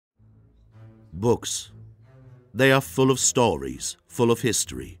Books. They are full of stories, full of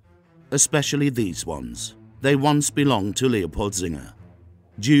history, especially these ones. They once belonged to Leopold Singer.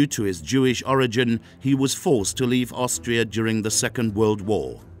 Due to his Jewish origin, he was forced to leave Austria during the Second World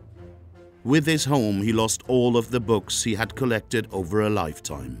War. With his home, he lost all of the books he had collected over a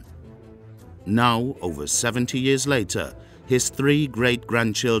lifetime. Now, over 70 years later, his 3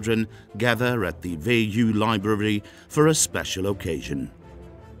 great-grandchildren gather at the WIen library for a special occasion.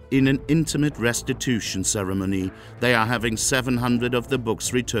 In an intimate restitution ceremony, they are having 700 of the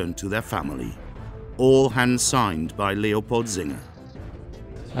books returned to their family, all hand-signed by Leopold Singer.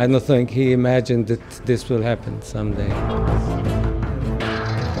 I don't think he imagined that this will happen someday.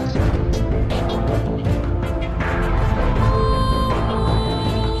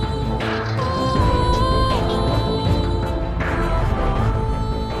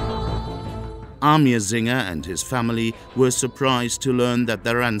 Singer and his family were surprised to learn that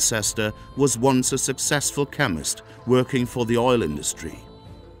their ancestor was once a successful chemist working for the oil industry.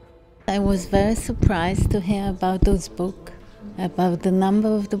 I was very surprised to hear about those books, about the number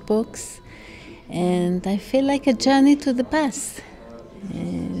of the books, and I feel like a journey to the past,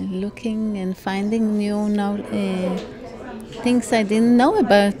 looking and finding new things I didn't know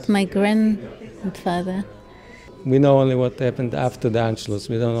about my grandfather. We know only what happened after the Anschluss.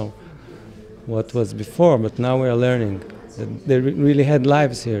 We don't know what was before, but now we are learning that they really had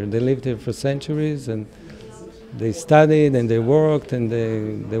lives here. They lived here for centuries, and they studied and they worked and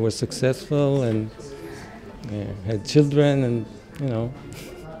they were successful and had children and, you know,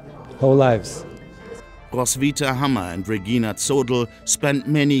 whole lives. Roswitha Hammer and Regina Zodl spent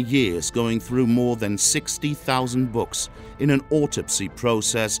many years going through more than 60,000 books in an autopsy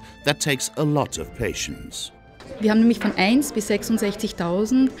process that takes a lot of patience. Wir haben nämlich von 1 bis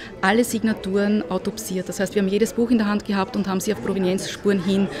 66.000 alle Signaturen autopsiert. Das heißt, wir haben jedes Buch in der Hand gehabt und haben sie auf Provenienzspuren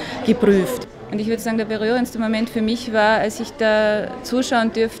hin geprüft. Und ich würde sagen, der berührendste Moment für mich war, als ich da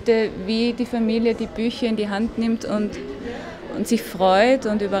zuschauen dürfte, wie die Familie die Bücher in die Hand nimmt und sich freut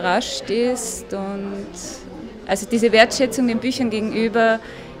und überrascht ist. Und also diese Wertschätzung den Büchern gegenüber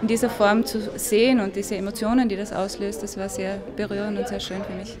in dieser Form zu sehen und diese Emotionen, die das auslöst, das war sehr berührend und sehr schön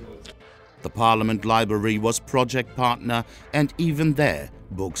für mich. The Parliament Library was project partner, and even there,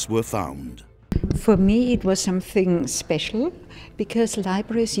 books were found. For me, it was something special because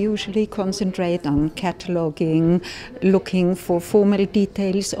libraries usually concentrate on cataloging, looking for formal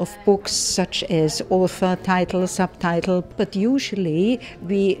details of books such as author, title, subtitle, but usually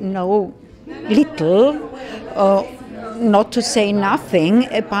we know little, not to say nothing,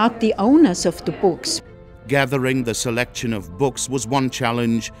 about the owners of the books. Gathering the selection of books was one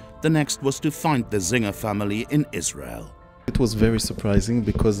challenge. The next was to find the Singer family in Israel. It was very surprising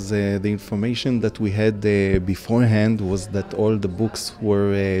because the information that we had beforehand was that all the books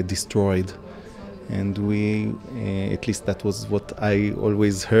were destroyed. And at least that was what I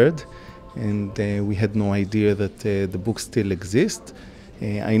always heard. And we had no idea that the books still exist.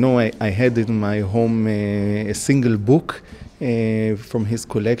 I know I had in my home a single book from his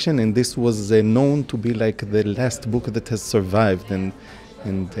collection, and this was known to be like the last book that has survived.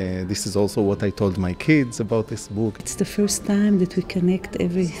 And this is also what I told my kids about this book. It's the first time that we connect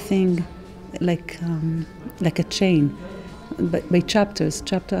everything like a chain, by chapters,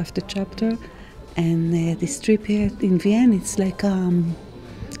 chapter after chapter. And this trip here in Vienna, it's like,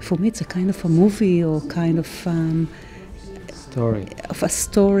 for me, it's a kind of a movie or kind of Story. Of a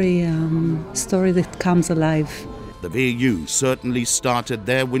story that comes alive. The WIen certainly started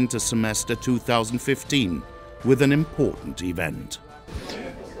their winter semester 2015 with an important event.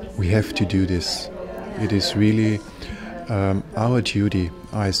 We have to do this. It is really our duty,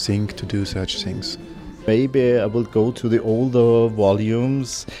 I think, to do such things. Maybe I will go to the older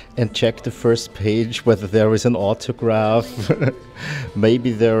volumes and check the first page whether there is an autograph.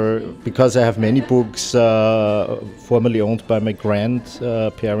 Maybe because I have many books formerly owned by my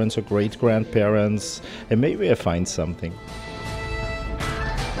grandparents or great-grandparents, and maybe I find something.